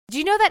Do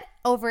you know that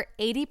over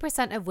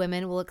 80% of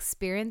women will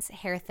experience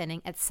hair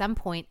thinning at some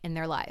point in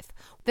their life?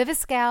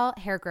 Viviscal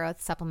hair growth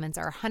supplements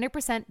are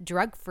 100%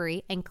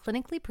 drug-free and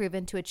clinically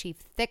proven to achieve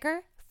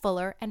thicker,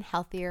 fuller, and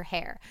healthier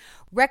hair.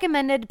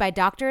 Recommended by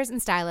doctors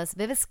and stylists,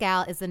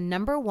 Viviscal is the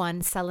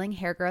 #1 selling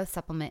hair growth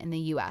supplement in the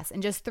U.S.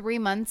 In just 3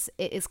 months,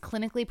 it is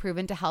clinically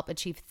proven to help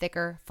achieve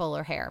thicker,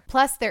 fuller hair.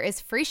 Plus, there is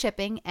free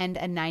shipping and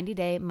a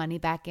 90-day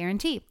money-back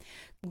guarantee.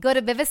 Go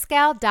to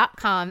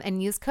Viviscal.com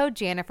and use code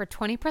Jana for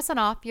 20%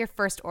 off your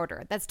first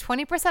order. That's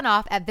 20%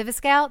 off at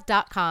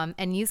Viviscal.com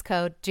and use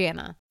code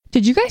Jana.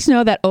 Did you guys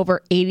know that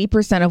over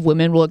 80% of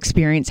women will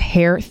experience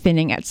hair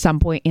thinning at some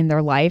point in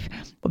their life?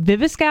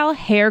 Viviscal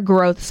hair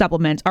growth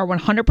supplements are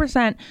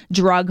 100%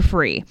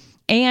 drug-free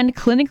and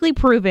clinically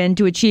proven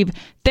to achieve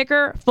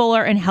thicker,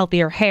 fuller, and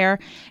healthier hair.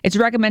 It's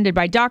recommended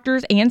by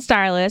doctors and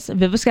stylists.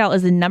 Viviscal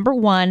is the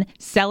 #1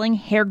 selling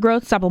hair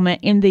growth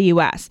supplement in the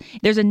U.S.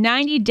 There's a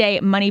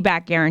 90-day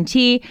money-back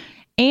guarantee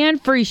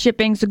and free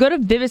shipping, so go to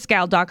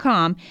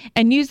Viviscal.com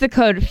and use the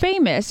code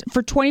FAMOUS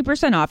for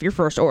 20% off your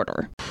first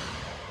order.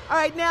 All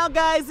right, now,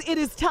 guys, it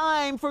is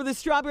time for the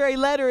Strawberry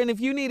Letter. And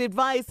if you need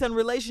advice on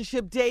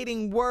relationship,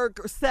 dating,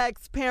 work, or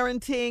sex,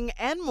 parenting,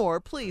 and more,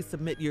 please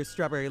submit your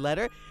Strawberry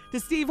Letter to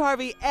Steve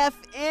Harvey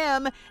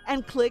FM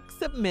and click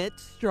Submit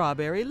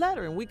Strawberry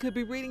Letter. And we could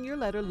be reading your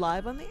letter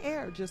live on the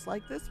air, just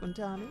like this one,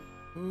 Tommy.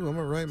 Ooh, I'm going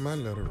to write my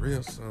letter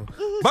real soon.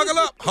 Buckle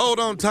up. Hold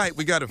on tight.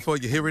 We got it for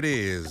you. Here it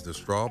is, the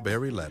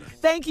Strawberry Letter.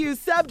 Thank you.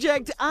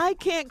 Subject, I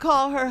can't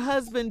call her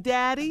husband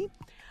daddy.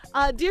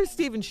 Dear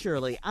Stephen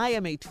Shirley, I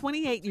am a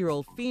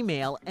 28-year-old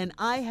female, and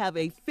I have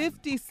a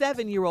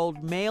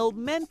 57-year-old male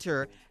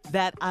mentor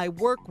that I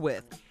work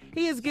with.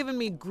 He has given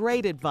me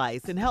great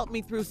advice and helped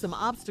me through some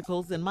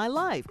obstacles in my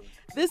life.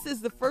 This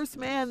is the first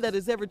man that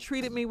has ever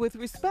treated me with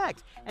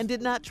respect and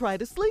did not try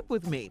to sleep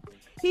with me.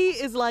 He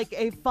is like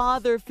a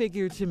father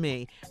figure to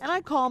me, and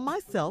I call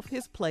myself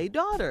his play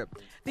daughter.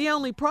 The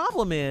only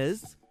problem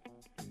is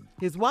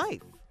his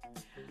wife.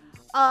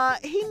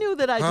 He knew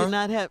that I did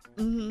not have,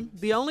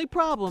 the only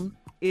problem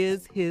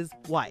is his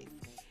wife.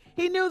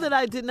 He knew that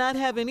I did not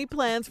have any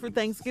plans for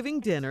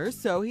Thanksgiving dinner,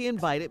 so he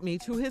invited me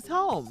to his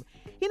home.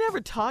 He never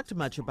talked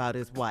much about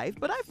his wife,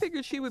 but I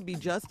figured she would be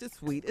just as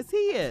sweet as he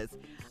is.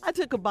 I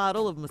took a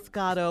bottle of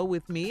Moscato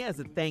with me as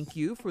a thank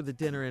you for the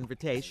dinner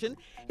invitation.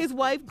 His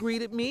wife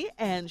greeted me,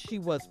 and she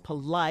was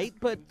polite,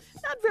 but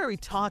not very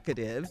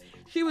talkative.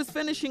 She was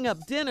finishing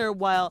up dinner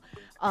while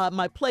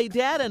my play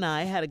dad and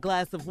I had a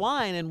glass of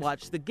wine and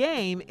watched the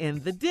game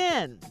in the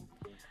den.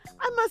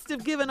 I must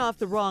have given off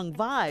the wrong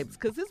vibes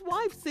because his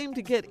wife seemed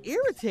to get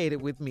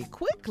irritated with me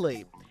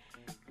quickly.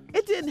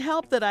 It didn't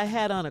help that I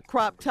had on a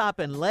crop top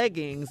and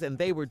leggings and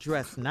they were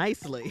dressed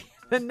nicely.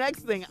 The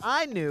next thing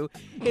I knew,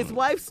 his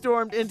wife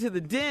stormed into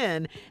the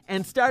den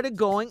and started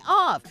going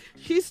off.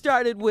 She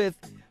started with,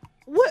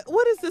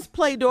 What is this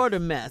play daughter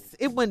mess?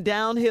 It went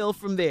downhill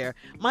from there.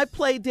 My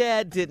play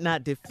dad did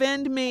not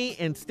defend me.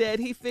 Instead,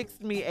 he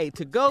fixed me a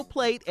to-go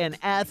plate and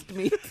asked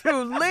me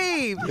to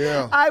leave.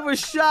 Yeah. I was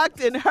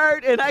shocked and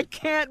hurt, and I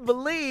can't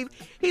believe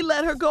he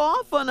let her go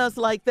off on us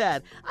like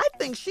that. I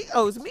think she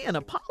owes me an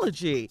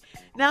apology.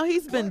 Now,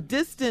 he's been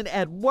distant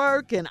at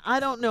work, and I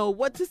don't know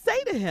what to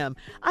say to him.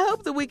 I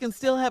hope that we can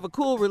still have a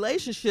cool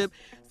relationship.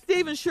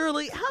 Stephen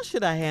Shirley, how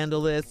should I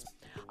handle this?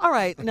 All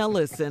right, now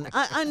listen,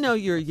 I know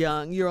you're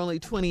young. You're only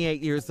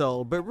 28 years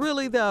old. But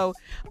really, though,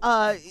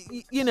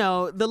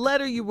 the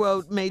letter you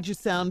wrote made you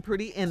sound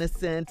pretty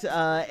innocent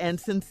and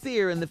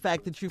sincere in the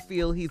fact that you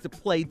feel he's a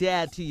play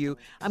dad to you.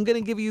 I'm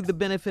going to give you the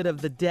benefit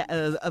of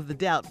the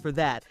doubt for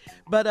that.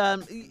 But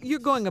you're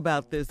going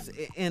about this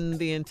in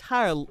the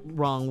entire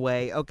wrong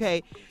way,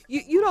 okay?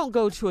 You don't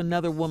go to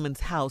another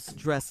woman's house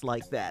dressed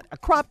like that. A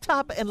crop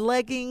top and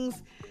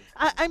leggings.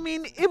 I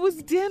mean, it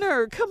was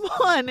dinner. Come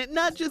on.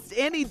 Not just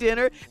any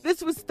dinner.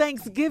 This was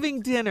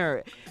Thanksgiving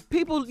dinner.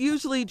 People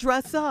usually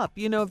dress up,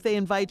 if they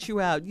invite you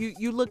out.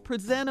 You look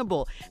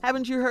presentable.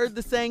 Haven't you heard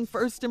the saying,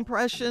 first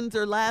impressions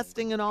are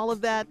lasting and all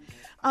of that?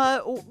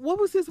 What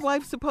was his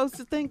wife supposed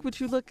to think with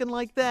you looking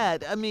like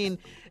that? I mean,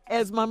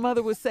 as my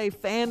mother would say,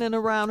 fanning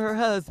around her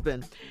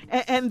husband.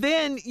 And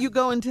then you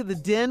go into the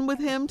den with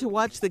him to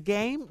watch the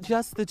game?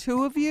 Just the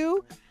two of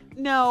you?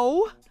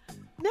 No.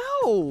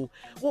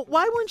 Well,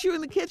 why weren't you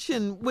in the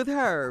kitchen with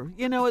her?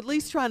 At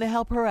least trying to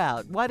help her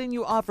out. Why didn't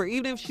you offer,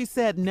 even if she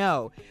said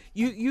no?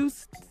 You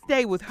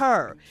stay with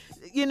her.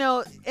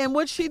 And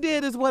what she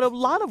did is what a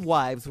lot of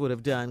wives would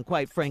have done,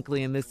 quite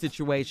frankly, in this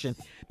situation,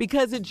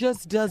 because it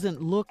just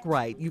doesn't look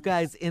right. You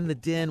guys in the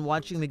den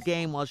watching the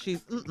game while she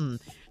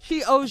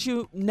owes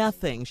you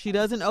nothing. She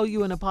doesn't owe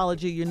you an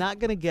apology. You're not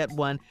going to get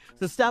one.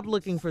 So stop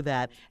looking for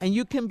that. And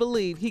you can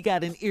believe he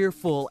got an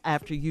earful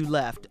after you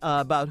left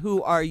about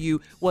who are you?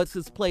 What's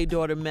this play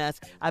daughter mess?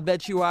 I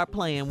bet you are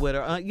playing with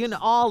her.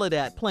 All of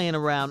that, playing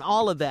around,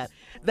 all of that.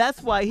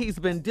 That's why he's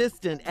been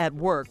distant at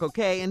work,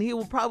 okay? And he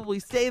will probably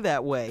stay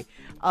that way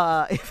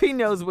if he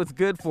knows what's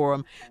good for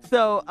him.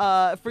 So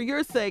for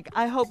your sake,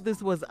 I hope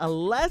this was a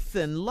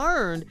lesson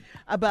learned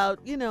about,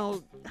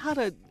 how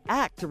to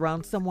act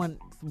around someone's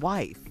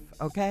wife,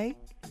 okay?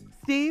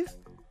 Steve?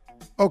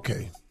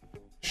 Okay,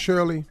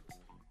 Shirley,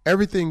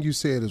 everything you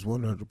said is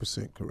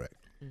 100% correct.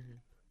 Mm-hmm.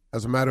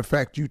 As a matter of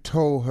fact, you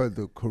told her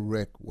the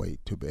correct way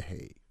to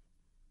behave.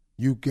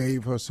 You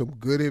gave her some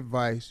good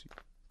advice,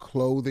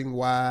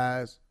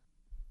 clothing-wise,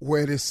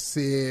 where to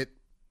sit.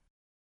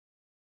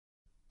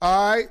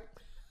 All right.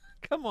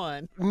 Come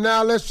on.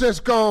 Now let's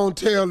just go and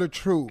tell the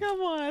truth.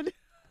 Come on.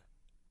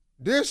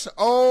 This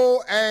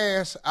old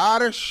ass,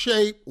 out of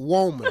shape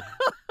woman,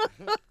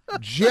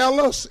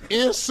 jealous,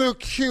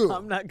 insecure.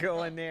 I'm not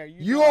going there.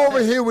 You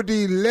over here with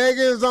these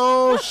leggings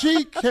on.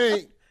 She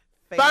can't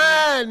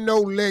find no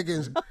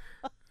leggings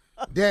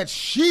that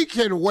she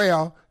can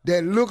wear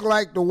that look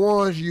like the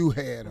ones you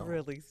had on.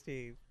 Really,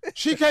 Steve?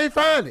 She can't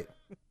find it.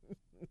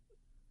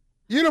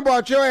 You done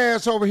brought your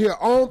ass over here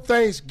on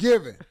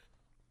Thanksgiving.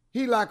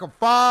 He like a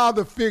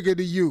father figure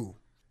to you.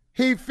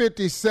 He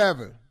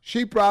 57.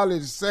 She probably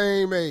the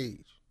same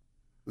age.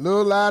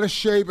 Little out of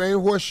shape, ain't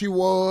what she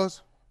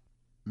was.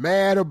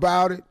 Mad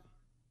about it.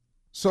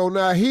 So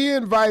now he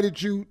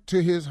invited you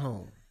to his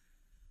home.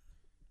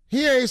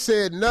 He ain't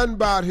said nothing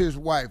about his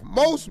wife.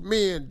 Most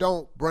men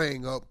don't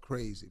bring up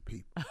crazy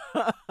people.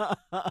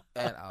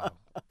 At all.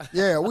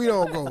 Yeah, we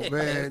don't go,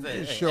 man.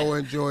 This show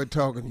enjoy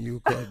talking to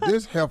you because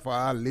this heifer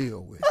I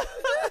live with.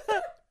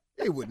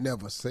 He would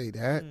never say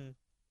that.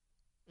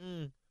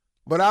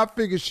 But I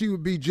figured she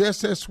would be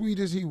just as sweet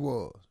as he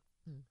was.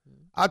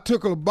 I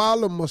took a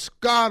bottle of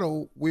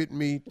Moscato with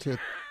me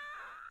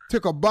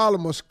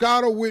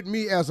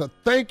as a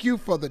thank you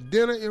for the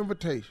dinner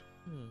invitation.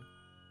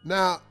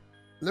 Now,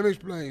 let me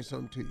explain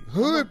something to you.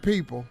 Hood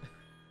people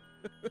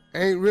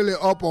ain't really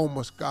up on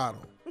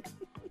Moscato.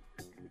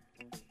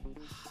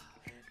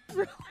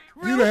 Really?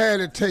 You'd have had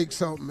to take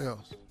something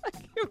else. I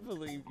can't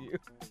believe you.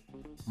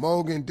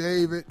 Mogan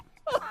David,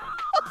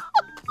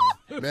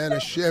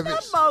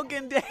 Manischewitz,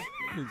 Mogan David.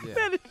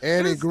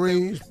 Annie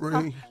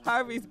Greenspring.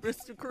 Harvey's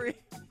Bristol Creek.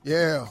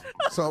 Yeah,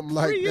 something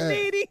like that.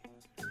 Needy?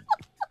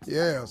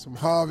 Yeah, some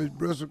Harvey's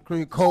Bristol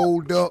Cream,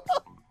 cold duck.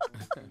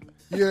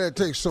 You had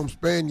to take some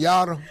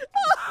Spaniata.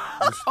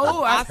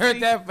 Oh, I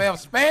heard that from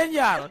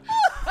Spaniard.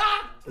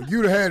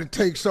 You'd have had to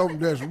take something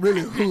that's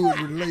really hood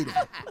related.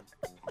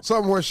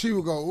 Something where she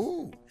would go,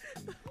 ooh.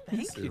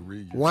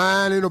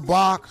 Wine in a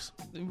box.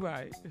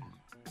 Right.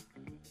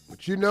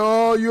 But you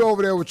know, you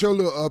over there with your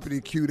little uppity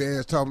cute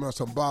ass talking about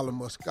some bottle of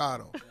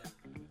Moscato.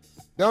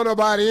 Don't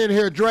nobody in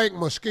here drink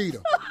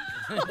mosquito.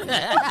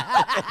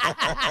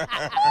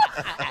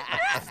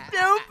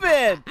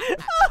 Stupid.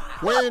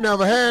 We ain't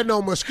never had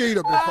no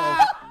mosquito before.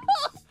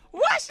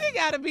 Why she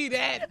gotta be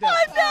that,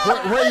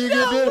 though? Where you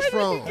get this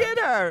from? Where did you get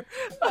her?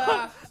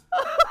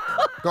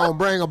 Gonna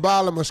bring a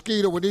bottle of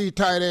mosquito with these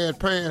tight ass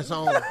pants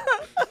on.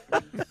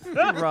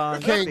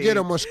 Wrong. Can't Steve. get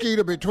a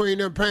mosquito between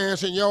them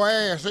pants and your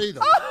ass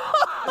either.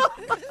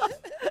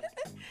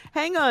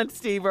 Hang on,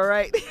 Steve, all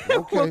right?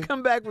 Okay. We'll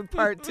come back with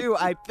part 2,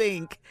 I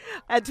think.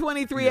 At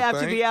 23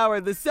 after the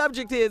hour, the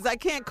subject is, I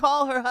can't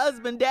call her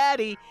husband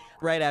daddy,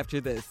 right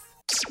after this.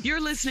 You're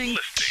listening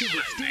to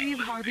the Steve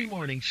Harvey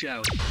Morning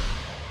Show.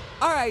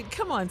 All right,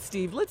 come on,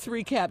 Steve. Let's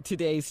recap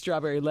today's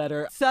Strawberry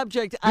Letter.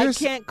 Subject, I This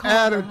can't call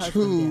her husband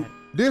attitude, daddy.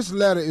 this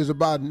letter is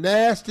about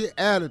nasty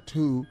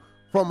attitude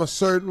from a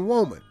certain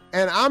woman.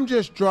 And I'm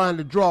just trying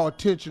to draw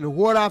attention to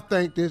what I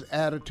think this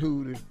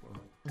attitude is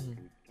from.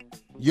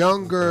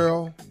 Young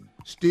girl,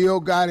 still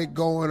got it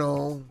going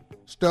on,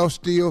 stuff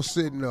still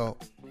sitting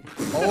up.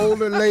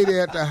 Older lady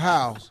at the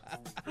house,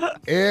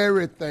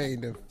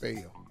 everything done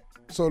failed.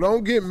 So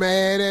don't get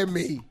mad at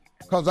me,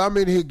 because I'm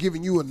in here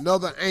giving you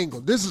another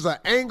angle. This is an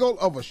angle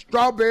of a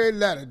strawberry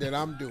letter that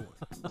I'm doing.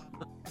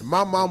 And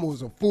my mama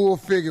was a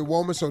full-figured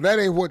woman, so that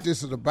ain't what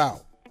this is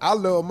about. I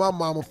love my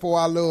mama before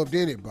I loved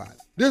anybody.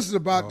 This is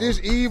about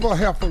this evil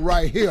heifer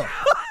right here.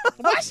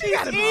 Why she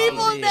gotta be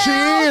evil now? She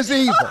is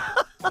evil.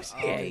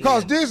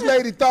 Because this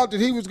lady thought that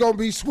he was going to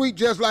be sweet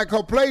just like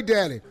her play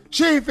daddy.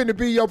 She ain't finna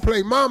be your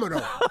play mama,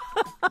 though.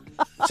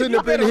 Sitting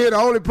up in here, the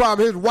only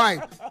problem, his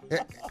wife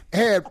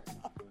had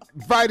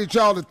invited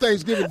y'all to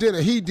Thanksgiving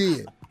dinner. He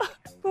did. But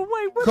wait,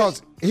 what?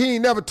 Because he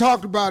ain't never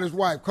talked about his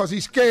wife because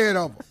he's scared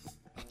of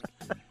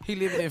her. He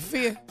living in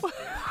fear.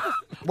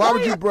 Why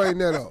would you bring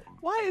that up?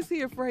 Why is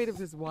he afraid of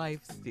his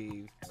wife,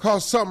 Steve?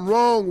 Because something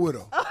wrong with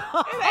her.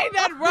 It ain't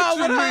nothing wrong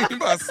with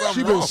her.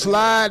 She been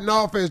sliding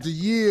off as the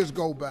years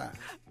go by.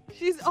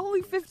 She's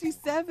only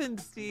 57,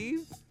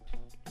 Steve.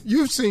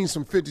 You've seen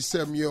some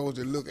 57-year-olds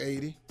that look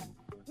 80.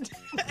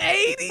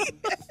 80?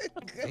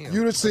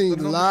 You done seen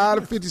a lot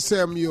of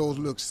 57-year-olds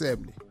look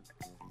 70.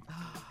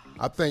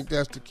 I think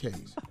that's the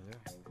case.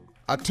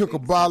 I took a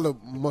bottle of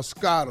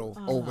Moscato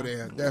over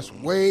there. That's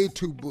way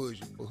too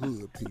bougie for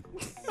hood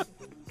people.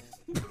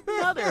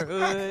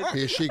 Motherhood.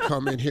 Here she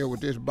come in here with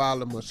this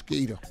bottle of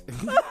Mosquito. It's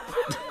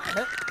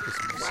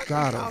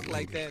Moscato. talk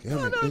like that?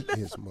 Damn it, it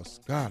is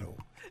Moscato.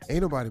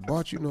 Ain't nobody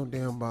bought you no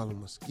damn bottle of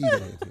Mosquito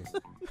in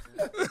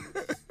here.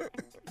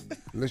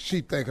 Look,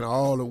 she thinking of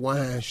all the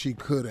wine she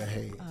could have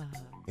had.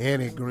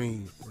 Annie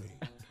Greenspring.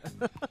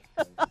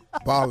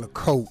 Bottle of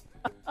Coke.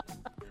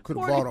 Could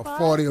have bought a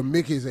 40 of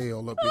Mickey's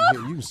Ale up in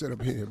here. You can sit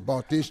up here and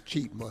bought this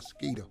cheap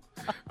Mosquito.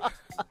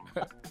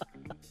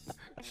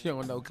 She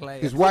don't know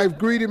class. His wife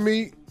greeted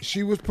me.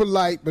 She was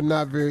polite but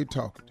not very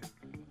talkative.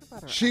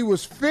 She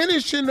was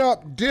finishing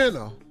up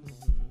dinner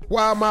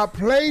while my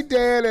play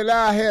dad and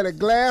I had a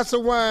glass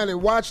of wine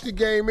and watched the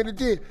game in the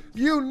den.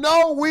 You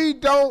know we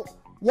don't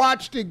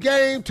watch the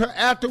game till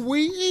after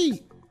we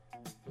eat.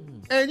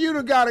 And you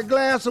done got a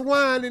glass of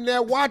wine in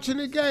there watching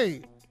the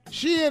game.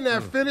 She in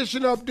there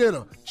finishing up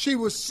dinner. She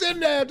was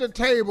sitting there at the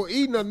table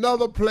eating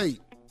another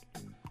plate.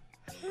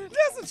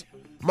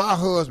 My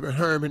husband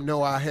Herman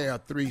know I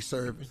have 3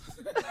 servings.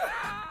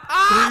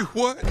 3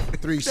 what?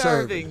 3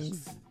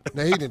 servings.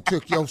 Now he done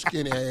took your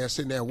skinny ass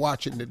in there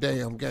watching the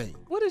damn game.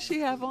 What does she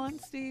have on,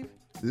 Steve?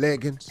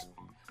 Leggings.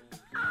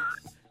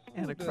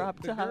 And a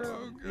crop top?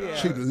 Yeah.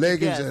 She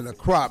leggings Yes. and a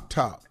crop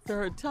top. So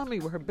her tummy,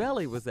 her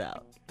belly was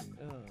out.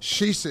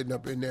 She sitting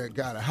up in there,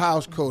 got a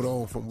house coat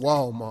on from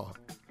Walmart.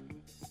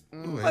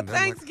 For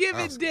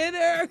Thanksgiving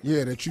dinner.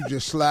 Yeah, that you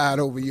just slide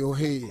over your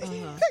head.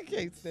 I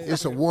can't stand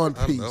It's a one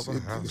I piece. love a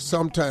house.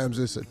 Sometimes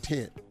it's a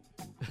tent.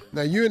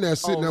 Now you in there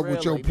sitting up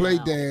with your really? play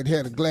Now. dad,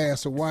 had a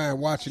glass of wine,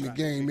 watching the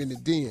game in the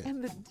den.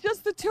 And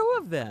just the 2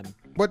 of them.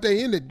 But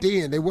they in the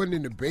den. They wasn't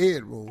in the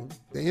bedroom.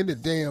 They in the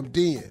damn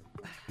den.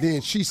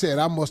 Then she said,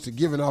 I must have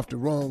given off the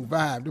wrong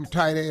vibe. Them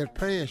tight ass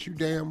pants, you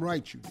damn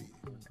right you did.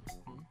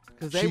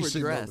 Because they were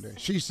sitting dressed. over there.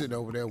 She's sitting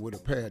over there with a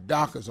pair of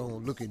Dockers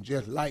on, looking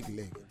just like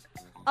leggings.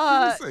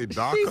 You say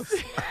Dockers?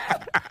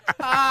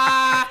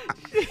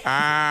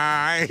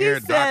 I ain't hear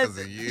Dockers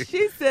in years.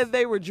 She said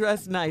they were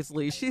dressed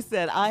nicely. She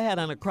said I had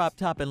on a crop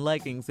top and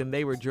leggings and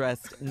they were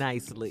dressed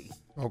nicely.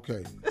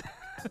 Okay.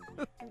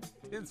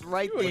 It's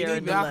right You there in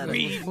ain't the got letter.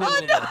 me.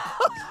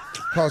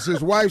 Because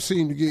his wife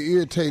seemed to get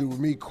irritated with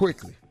me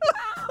quickly.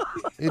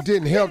 It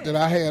didn't help that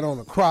I had on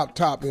a crop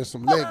top and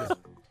some leggings.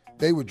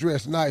 They were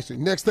dressed nicely.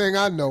 Next thing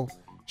I know,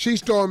 she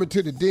stormed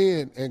into the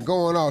den and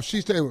going off.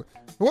 She said,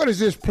 what is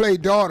this play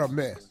daughter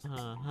mess?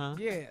 Uh-huh.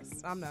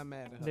 Yes, I'm not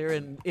mad at her. They're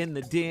in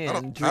the den I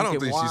don't drinking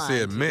think she wine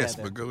said mess,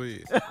 together. but go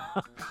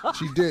ahead.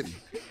 She didn't.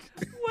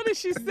 What did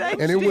she say,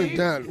 And it went Steve?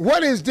 down.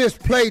 What is this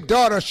play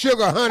daughter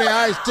sugar honey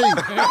iced tea?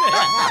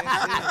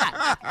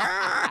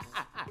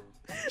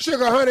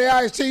 Sugar honey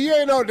iced tea. You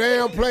ain't no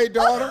damn play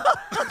daughter.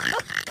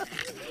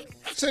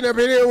 Sitting up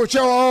in here with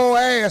your old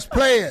ass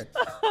playing.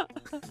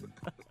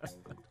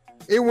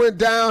 It went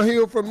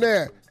downhill from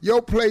there.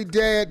 Your play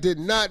dad did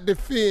not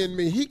defend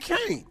me. He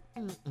can't.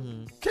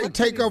 Can't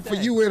take up for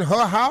you in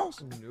her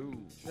house.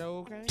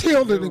 Okay.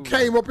 Tilda that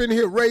came up in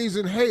here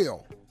raising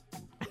hell.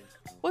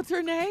 What's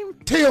her name?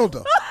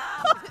 Tilda.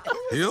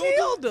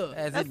 Tilda.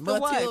 As That's in the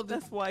wife. Matilda.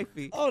 That's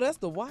wifey. Oh, that's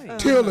the wife.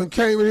 Tilden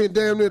came in here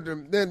damn near,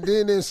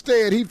 then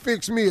instead he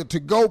fixed me a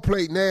to-go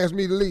plate and asked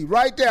me to leave.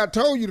 Right there, I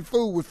told you the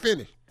food was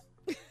finished.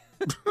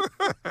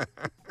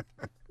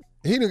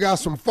 He done got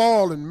some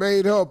fall and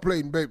made her a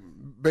plate, and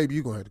baby,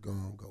 you gonna have to go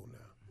on, go now.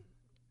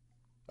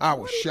 I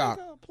was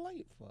shocked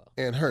Plate for?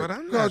 and hurt. But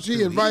I'm not Because she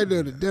through invited her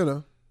eating to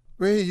dinner.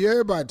 Man,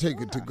 everybody take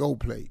a to-go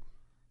plate.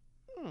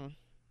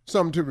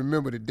 Something to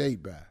remember the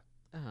date by.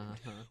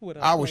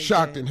 I was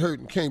shocked and hurt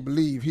and can't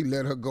believe he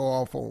let her go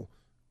off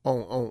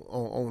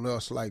on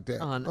us like that.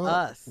 On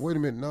us. Wait a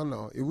minute.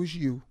 No. It was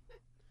you.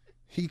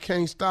 He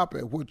can't stop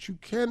it. What you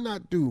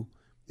cannot do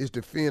is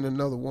defend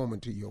another woman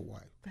to your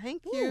wife.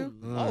 Thank you.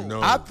 No.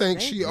 I think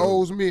she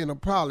owes me an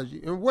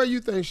apology. And where you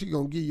think she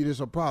going to give you this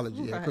apology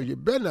at? Because Right. you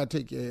better not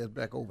take your ass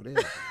back over there.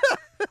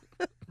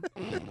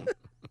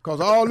 Because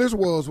all this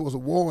was a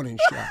warning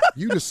shot.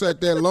 You'd have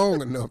sat there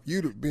long enough.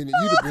 You'd have been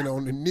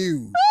on the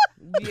news.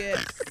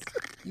 Yes.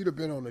 You'd have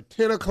been on the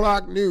 10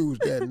 o'clock news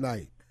that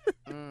night.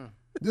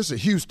 This is a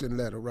Houston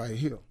letter right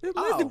here.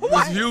 Oh,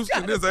 This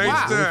Houston, this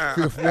H-Town.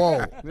 Fifth wall.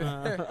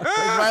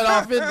 right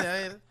off in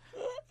there. ain't it?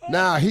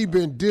 Now, he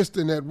been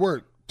distant at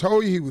work.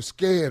 Told you he was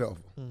scared of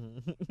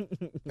him.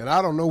 And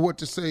I don't know what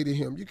to say to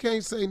him. You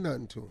can't say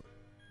nothing to him.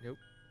 Nope.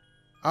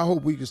 I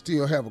hope we can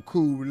still have a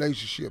cool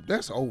relationship.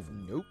 That's over.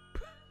 Nope.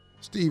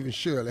 Steve and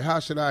Shirley, how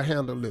should I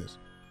handle this?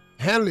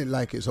 Handle it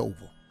like it's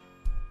over.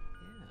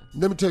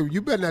 Let me tell you,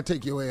 you better not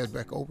take your ass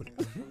back over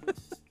there.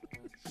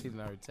 She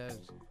learned touch.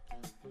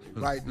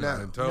 Right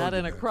now. Not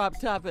in a crop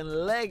top and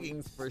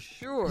leggings for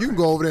sure. You can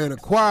go over there in a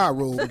choir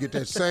robe and get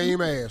that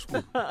same ass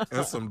whoop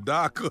And some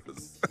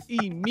Dockers.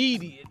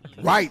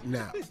 Immediately. right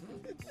now.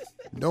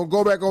 Don't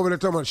go back over there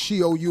talking about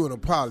she owe you an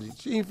apology.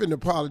 She ain't finna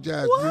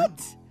apologize to you.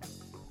 What?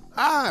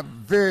 I've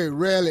very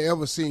rarely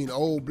ever seen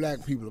old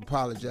black people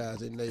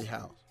apologize in their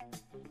house.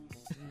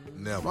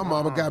 Never. My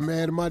mama got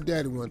mad at my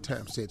daddy one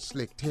time, said,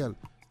 Slick, tell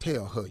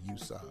her you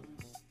sorry.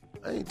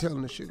 I ain't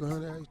telling the sugar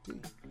honey iced tea.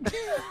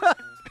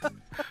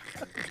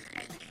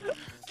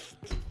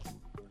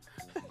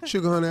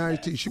 Sugar honey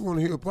iced tea, she want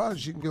to hear apology,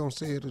 she can go and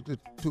say it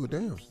to a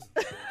damn self.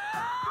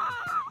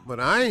 But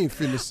I ain't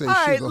finna say All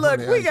right, sugar look,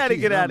 honey we iced got to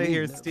tea. get I out of mean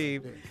here, that.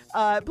 Steve.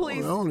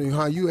 Please, I don't know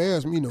how you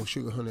ask me no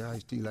sugar honey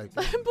iced tea like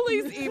that.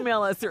 please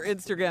email us or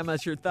Instagram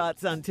us your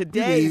thoughts on You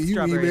today's can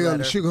Strawberry email Letter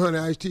the sugar honey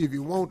iced tea if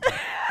you want to.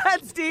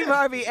 at Steve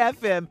Harvey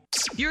FM.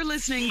 You're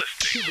listening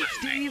to the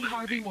Steve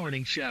Harvey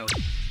Morning Show.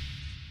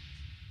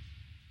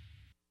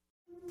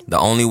 The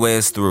only way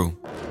is through.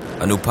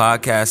 a new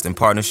podcast in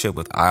partnership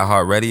with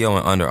iHeartRadio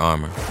and Under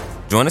Armour.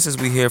 Join us as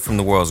we hear from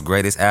the world's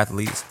greatest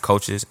athletes,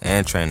 coaches,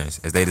 and trainers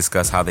as they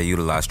discuss how they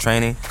utilize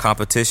training,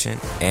 competition,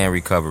 and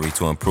recovery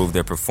to improve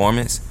their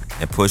performance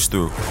and push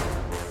through.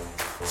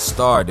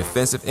 Star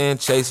defensive end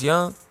Chase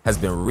Young has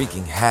been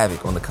wreaking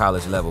havoc on the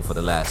college level for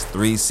the last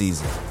 3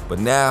 seasons. But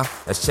now,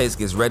 as Chase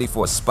gets ready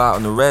for a spot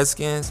on the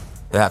Redskins,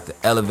 he'll have to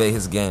elevate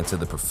his game to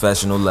the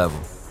professional level.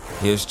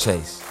 Here's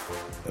Chase.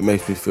 It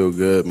makes me feel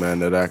good, man,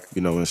 that I,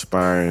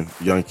 inspiring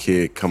a young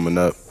kid coming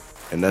up.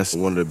 And that's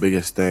one of the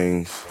biggest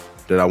things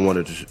that I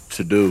wanted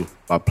to do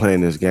by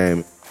playing this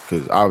game,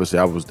 because obviously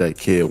I was that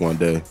kid one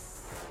day.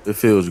 It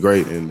feels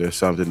great, and there's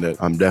something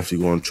that I'm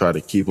definitely going to try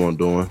to keep on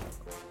doing.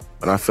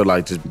 And I feel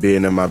like just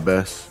being at my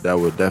best, that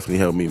would definitely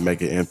help me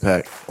make an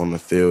impact on the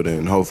field,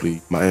 and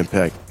hopefully my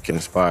impact can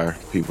inspire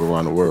people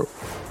around the world.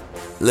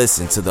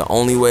 Listen to The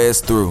Only Way Is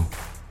Through.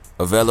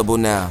 Available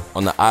now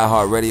on the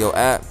iHeartRadio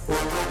app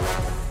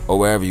or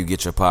wherever you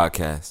get your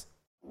podcasts.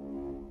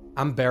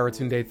 I'm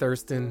Baratunde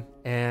Thurston,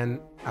 and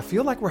I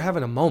feel like we're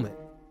having a moment.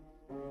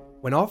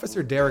 When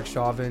Officer Derek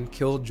Chauvin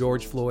killed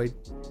George Floyd,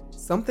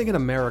 something in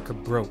America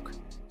broke.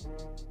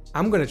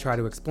 I'm going to try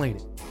to explain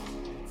it.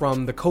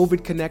 From the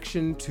COVID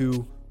connection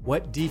to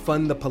what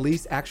defund the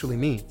police actually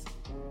means.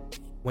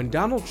 When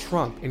Donald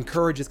Trump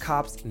encourages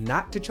cops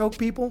not to choke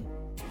people,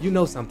 you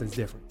know something's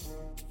different.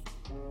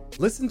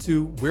 Listen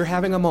to We're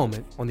Having a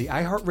Moment on the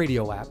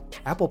iHeartRadio app,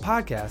 Apple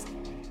Podcast,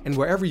 and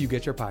wherever you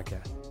get your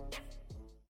podcast.